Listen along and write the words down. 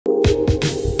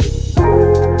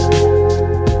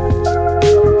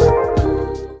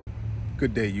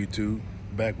Good day, YouTube.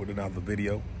 Back with another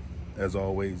video. As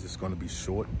always, it's going to be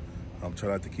short. I'm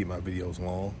trying not to keep my videos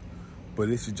long, but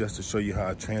this is just to show you how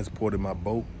I transported my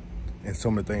boat and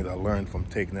some of the things I learned from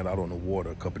taking it out on the water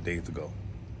a couple days ago.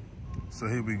 So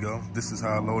here we go. This is how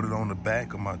I loaded on the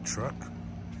back of my truck.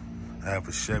 I have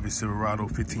a Chevy Silverado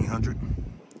 1500.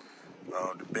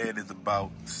 The bed is about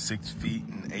 6 feet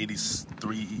and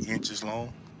 83 inches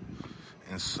long.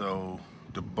 And so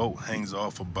the boat hangs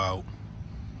off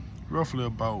roughly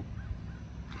about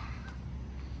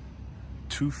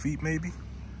 2 feet maybe.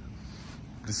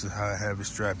 This is how I have it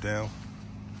strapped down.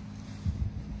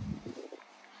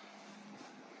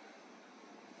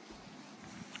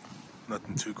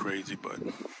 Nothing too crazy, but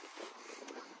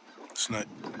it's not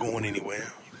going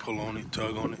anywhere. You pull on it,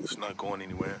 tug on it, it's not going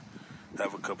anywhere.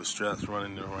 Have a couple straps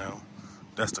running around.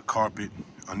 That's the carpet.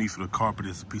 Underneath of the carpet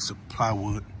is a piece of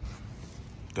plywood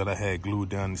that I had glued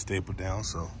down and stapled down,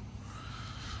 so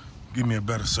give me a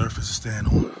better surface to stand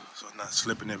on so it's not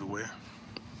slipping everywhere.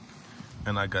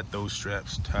 And I got those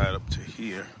straps tied up to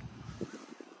here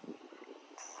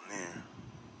on there.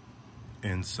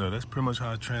 And so that's pretty much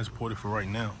how I transport it for right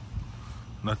now.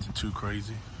 Nothing too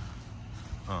crazy.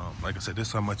 Like I said, this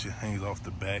is how much it hangs off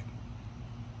the back.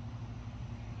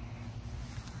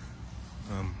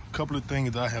 A couple of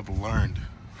things I have learned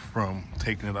from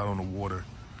taking it out on the water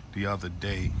the other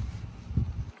day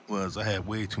was I had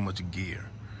way too much gear.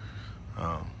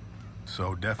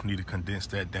 So definitely need to condense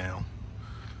that down.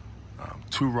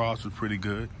 2 rods was pretty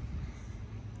good,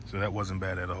 so that wasn't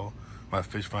bad at all. My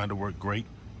fish finder worked great.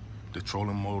 The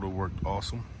trolling motor worked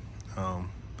awesome.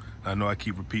 I know I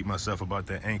keep repeating myself about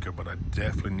that anchor, but I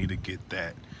definitely need to get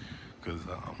that because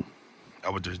I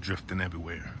was just drifting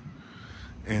everywhere.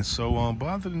 And so, but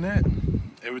other than that,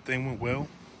 everything went well.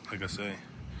 Like I say,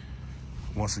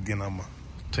 once again, I'm gonna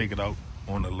take it out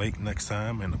on the lake next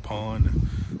time, in the pond,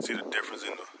 and see the difference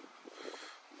in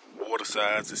the water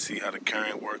sides, to see how the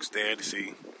current works there, to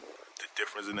see the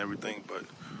difference in everything. But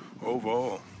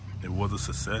overall, it was a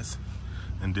success.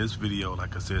 And this video,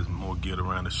 like I said, is more geared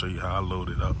around to show you how I load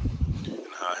it up and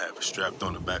how I have it strapped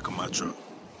on the back of my truck.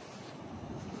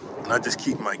 And I just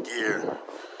keep my gear in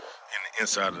the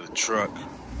inside of the truck.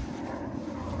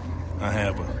 I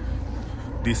have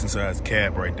a decent sized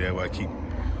cab right there where I keep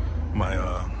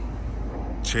my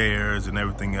chairs and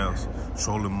everything else,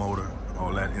 trolling motor,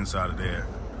 all that inside of there,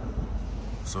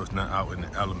 so it's not out in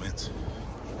the elements.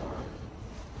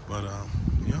 But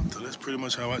yeah, so that's pretty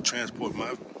much how I transport my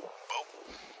boat.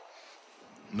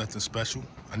 Nothing special.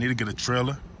 I need to get a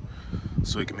trailer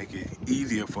so it can make it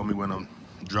easier for me when I'm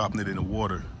dropping it in the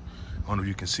water. I don't know if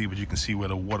you can see, but you can see where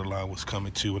the water line was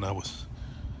coming to when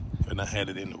I had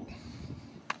it in the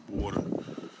water.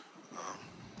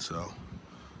 So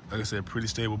like I said, pretty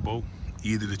stable boat,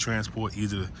 easy to transport,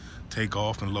 easy to take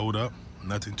off and load up.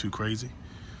 Nothing too crazy.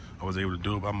 I was able to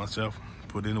do it by myself,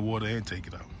 put it in the water and take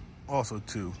it out. Also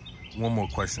too, one more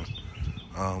question.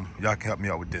 Y'all can help me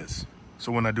out with this.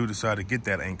 So when I do decide to get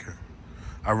that anchor,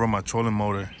 I run my trolling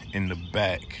motor in the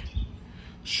back.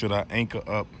 Should I anchor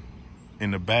up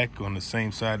in the back on the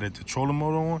same side that the trolling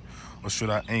motor on, or should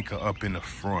I anchor up in the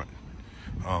front?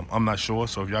 I'm not sure,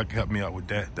 so if y'all can help me out with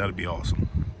that, that'd be awesome.